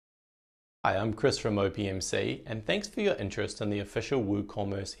Hi, I'm Chris from OPMC, and thanks for your interest in the official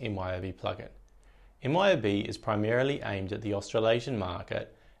WooCommerce MYOB plugin. MYOB is primarily aimed at the Australasian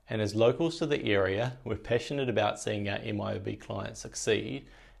market, and as locals to the area, we're passionate about seeing our MYOB clients succeed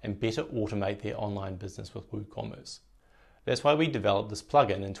and better automate their online business with WooCommerce. That's why we developed this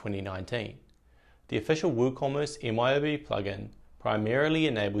plugin in 2019. The official WooCommerce MYOB plugin primarily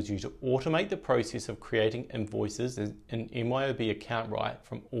enables you to automate the process of creating invoices in MYOB account right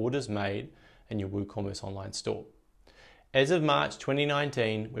from orders made in your WooCommerce online store. As of March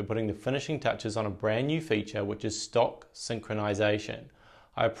 2019, we're putting the finishing touches on a brand new feature, which is stock synchronization.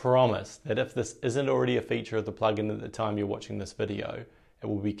 I promise that if this isn't already a feature of the plugin at the time you're watching this video, it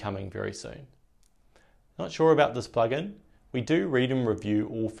will be coming very soon. Not sure about this plugin? We do read and review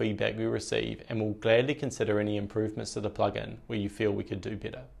all feedback we receive and will gladly consider any improvements to the plugin where you feel we could do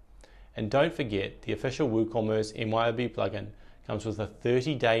better. And don't forget, the official WooCommerce MYOB plugin comes with a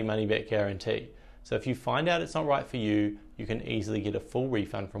 30-day money-back guarantee. So if you find out it's not right for you, you can easily get a full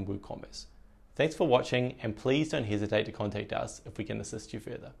refund from WooCommerce. Thanks for watching, and please don't hesitate to contact us if we can assist you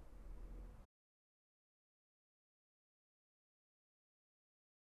further.